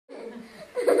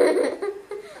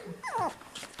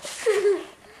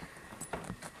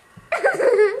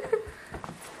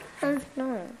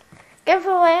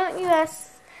Grandpa, why don't you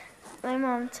ask my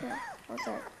mom to hold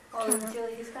that? Oh,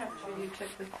 Julie, he's got a picture you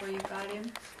took before you got him?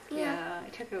 Yeah, I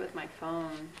took it with my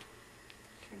phone.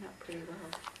 Turned out pretty well.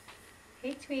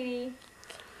 Hey, sweetie.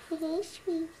 Hey,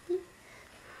 sweetie.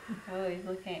 Oh, he's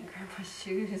looking at Grandpa's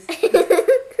shoes.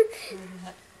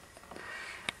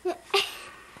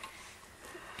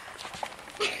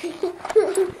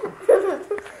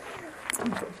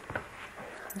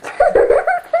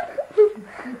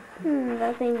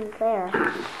 Nothing there.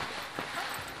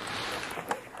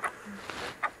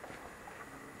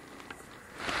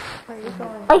 Where are you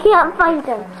going? I can't find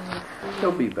him.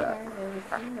 He'll be back.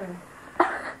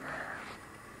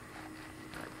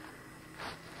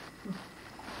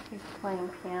 He's playing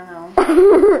piano.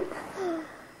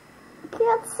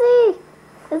 Can't see.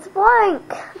 It's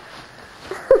blank.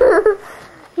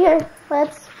 Here,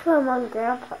 let's put him on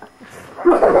Grandpa. A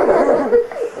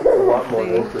lot more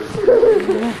interest.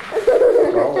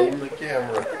 Following the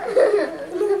camera.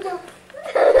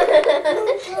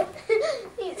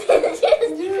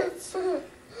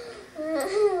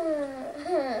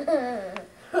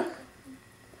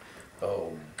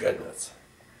 Oh, goodness.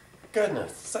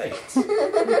 Goodness sakes.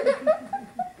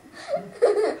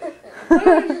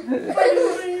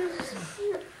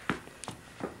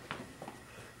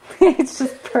 He's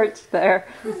just perched there.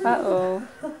 Uh-oh.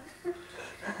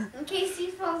 In case he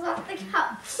falls off the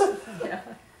couch. Yeah.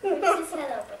 Puts his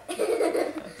head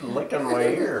open. Licking my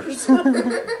ears.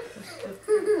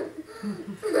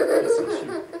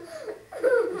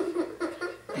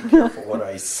 Be careful what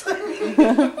I say.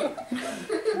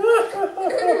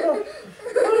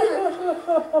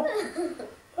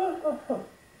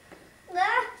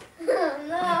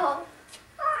 No.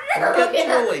 Go get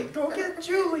Julie. Go get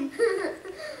Julie.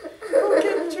 Go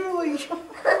get Julie.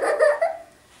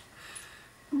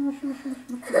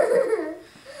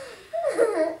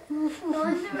 No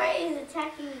wonder why he's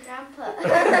attacking Grandpa.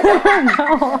 No.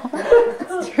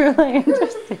 It's truly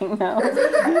interesting, though.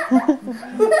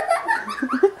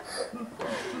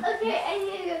 Okay, I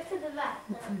need to go to the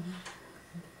bathroom.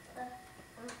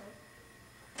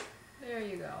 There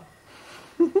you go.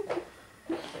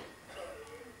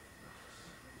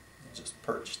 Just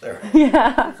perched there.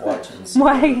 Yeah. Watching.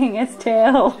 Wagging his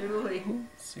tail. Julie.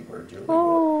 See where Julie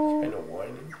Oh. went. Kind of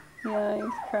whining. Yeah,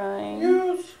 he's crying.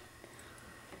 Yes.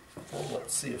 Well,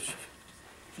 let's see if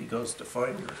he goes to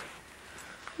find her.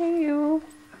 Hey, you.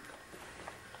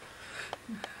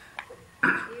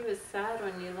 He was sad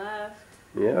when you left.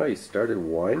 Yeah, he started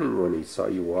whining when he saw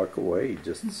you walk away. He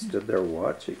just stood there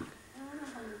watching.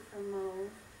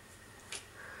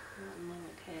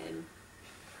 Unlimited.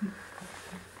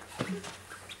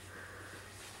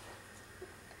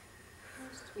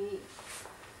 Oh, sweet.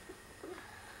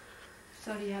 So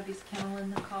do you have his kennel in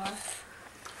the car?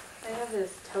 I have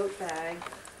this tote bag.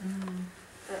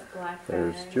 That black bag.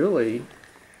 There's Julie.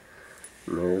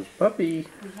 And there's Puppy.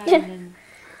 We had an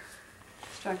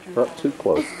instructor. Not too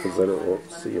close because then it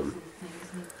won't see him.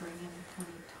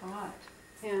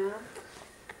 Yeah.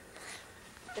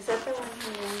 Is that the one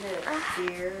who named it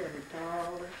deer or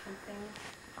doll or something?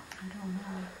 I don't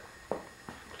know.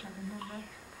 Can't remember.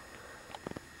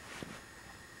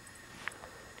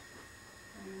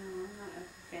 I don't know. I'm not a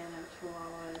fan of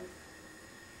chihuahuas.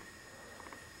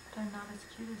 They're not as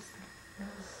cute as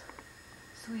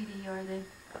Sweetie, are they?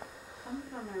 Some of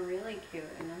them are really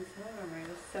cute, and then some of them are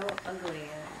just so ugly,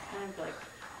 and it's kind of like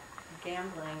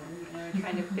gambling, you know,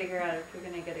 trying to figure out if you're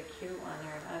going to get a cute one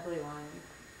or an ugly one.